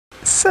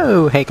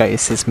So, hey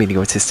guys, it's me, the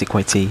Autistic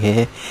YT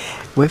here,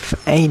 with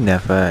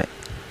another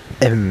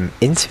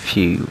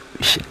interview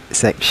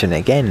section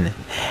again.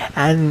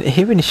 And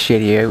here in the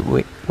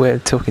studio, we're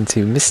talking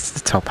to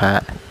Mr. Top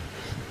Hat,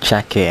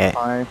 Jacket,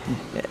 Hi.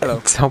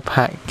 Top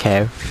Hat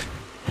Kev,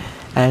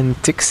 and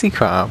Dixie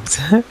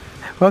Craft.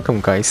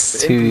 Welcome,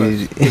 guys,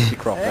 to Dixie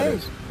Craft, that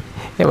is.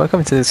 yeah,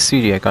 welcome to the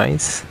studio,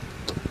 guys.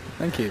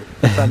 Thank you.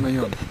 Sad me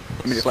on.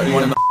 I mean, it's like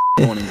 1 in the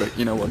morning, but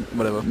you know what?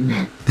 Whatever.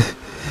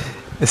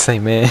 The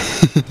same here.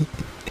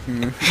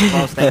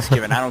 Well, it's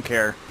Thanksgiving, I don't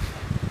care.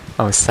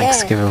 Oh, it's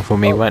Thanksgiving for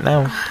me right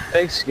now.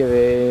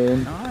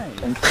 Thanksgiving.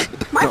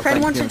 Nice. My Not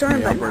friend wants to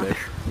Thanksgiving join, for me, but I'm British.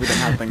 We don't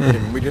have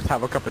Thanksgiving. We just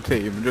have a cup of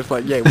tea. We're just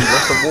like, yeah, we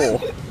lost the war.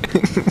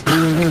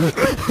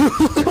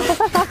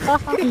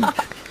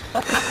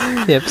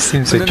 Yep,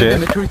 seems No, legit.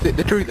 the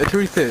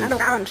truth is, I don't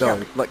want to.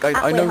 though, like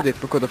I know this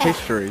because of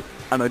history,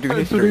 and I do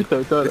history.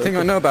 The thing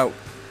I know about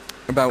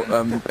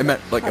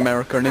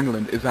America and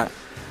England is that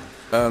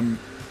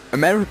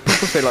America,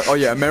 people say like, oh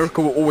yeah,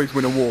 America will always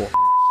win a war.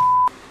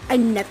 I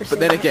never But said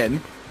then that. again,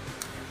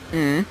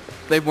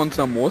 they've won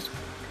some wars.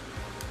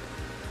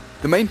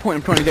 The main point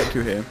I'm trying to get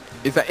to here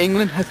is that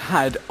England has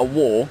had a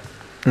war,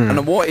 and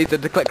a war is a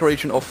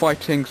declaration of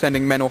fighting,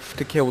 sending men off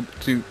to kill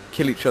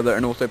each other,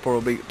 and also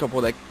probably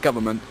topple their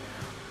government.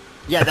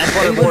 Yeah, that's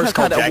what a England war has is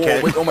called, had a war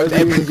Jacket. with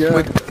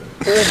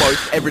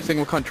almost every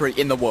single country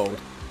in the world.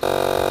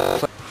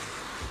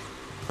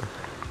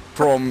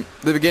 From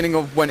the beginning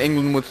of when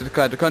England was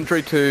declared a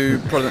country to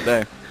present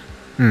day.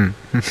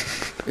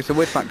 It's a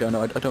weird fact, though.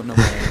 No, I don't know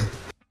why.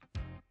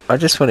 I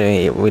just want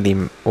to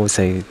really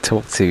also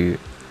talk to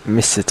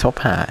Mr. Top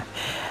Hat.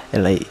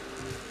 Like,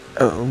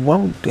 I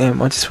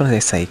just wanted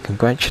to say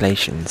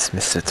congratulations,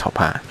 Mr. Top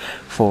Hat,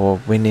 for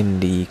winning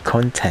the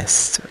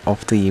contest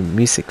of the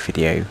music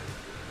video.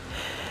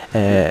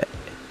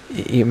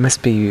 You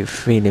must be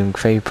feeling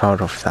very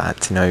proud of that,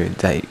 to know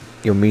that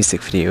your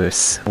music video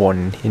is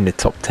won in the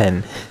top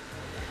 10.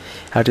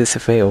 How does it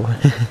feel?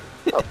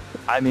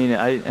 I mean,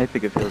 I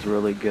think it feels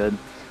really good,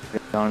 to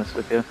be honest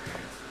with you.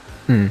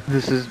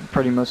 This is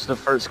pretty much the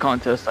first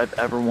contest I've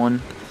ever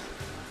won.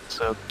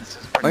 So this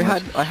is pretty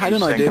much I had a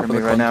an huge idea thing for the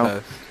me right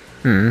now.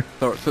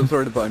 contest.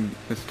 Sorry to butt in,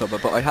 Mr. Topper,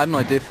 but I had an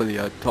idea for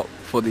the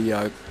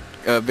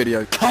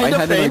video. Kind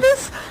of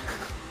famous?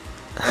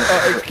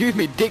 Excuse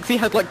me, Dixie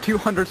had like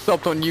 200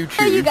 subs on YouTube.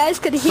 Hey, you guys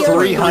could hear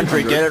me.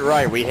 300, get it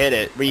right, we hit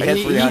it. We hit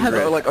He had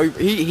 300. like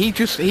he's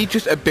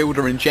just a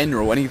builder in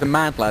general, and he's a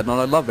mad lad, and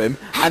I love him.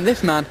 And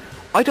this man,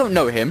 I don't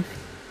know him,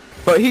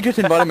 but he just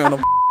invited me on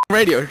a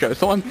radio show,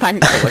 so I'm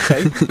thankful.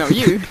 Okay, now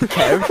you,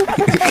 Kev,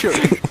 sure.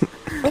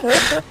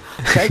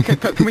 Okay,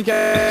 can we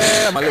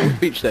get my little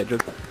speech there?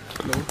 Just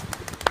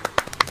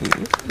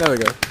there we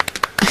go.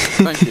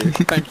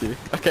 Thank you.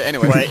 Okay,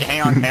 anyway. Wait,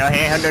 hang on, no,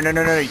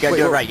 you gotta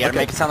do it right, you gotta okay.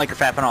 make it sound like you're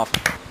fapping off.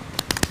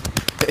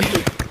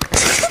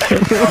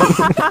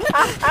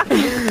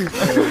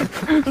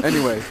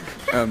 Anyway,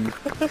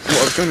 what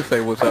I was going to say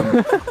was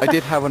I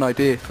did have an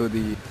idea for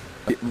the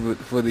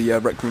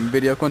Rec Room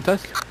video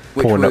contest,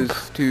 which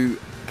was to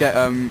get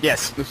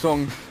Yes. the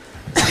song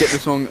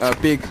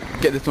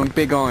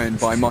Big Iron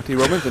by Marty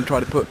Robbins and try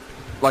to put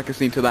like a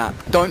scene to that.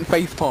 Don't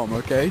facepalm,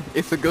 okay?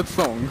 It's a good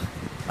song,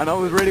 and I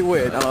was really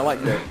weird and I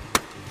liked it.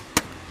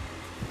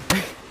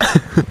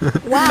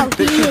 Wow,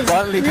 he is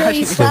Finally really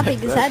catching slapping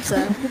it. his head, so.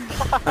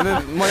 And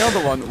then my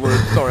other one was,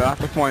 sorry, I have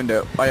to find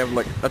it. I have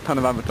like a ton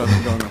of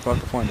advertising going on, so I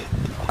have to find it.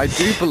 I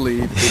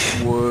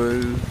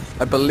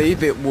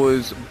believe it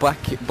was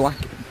Back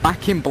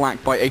in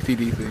Black by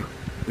AC/DC.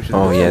 Which is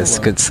Oh a yes,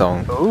 one. good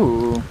song.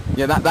 Ooh.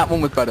 Yeah, that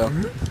one was better.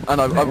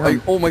 And I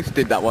almost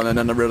did that one, and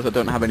then I realised I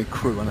don't have any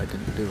crew, and I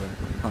didn't do it.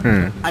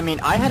 I mean,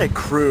 I had a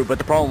crew, but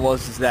the problem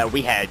was that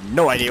we had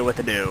no idea what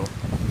to do.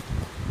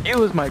 It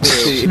was my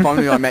See, crew. if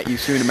only I met you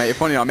sooner, mate. If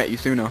only I met you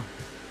sooner.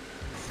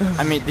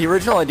 I mean, the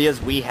original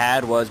ideas we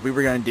had was we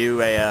were gonna do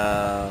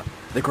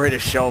The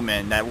Greatest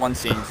Showman, that one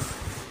scene,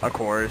 of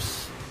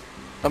course.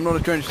 I'm not a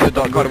stranger to the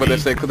dark corner where they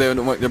say because they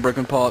don't work their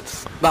broken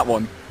parts. That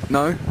one?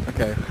 No?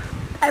 Okay.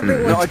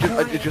 Everyone's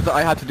No,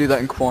 I had to do that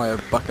in choir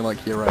back in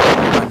like year 8.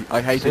 I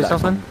hated Say that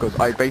something? because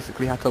I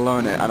basically had to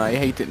learn it, and I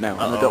hate it now.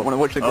 And I don't want to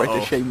watch The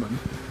Greatest Showman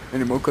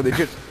anymore because it's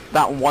just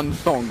that one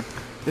song.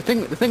 The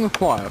thing with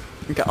choir.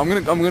 Okay, I'm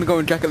gonna go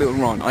and Jack a little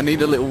run. I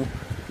need a little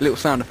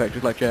sound effect,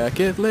 just like Jack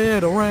is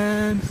little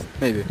rants.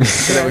 Maybe.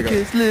 So there we go. Jack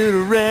is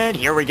little red.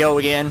 Here we go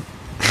again.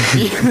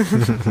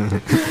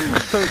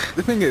 So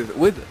the thing is,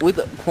 with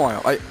choir,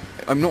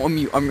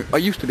 I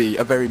used to be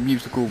a very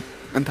musical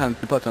and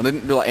talented person. I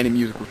didn't do like any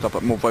musical stuff,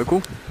 but more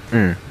vocal.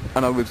 And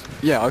I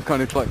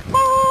kind of like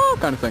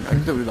kind of thing. I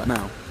can still do that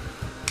now.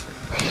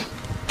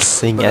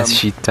 Sing But, as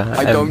she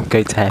I don't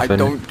go to I heaven.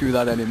 don't do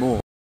that anymore.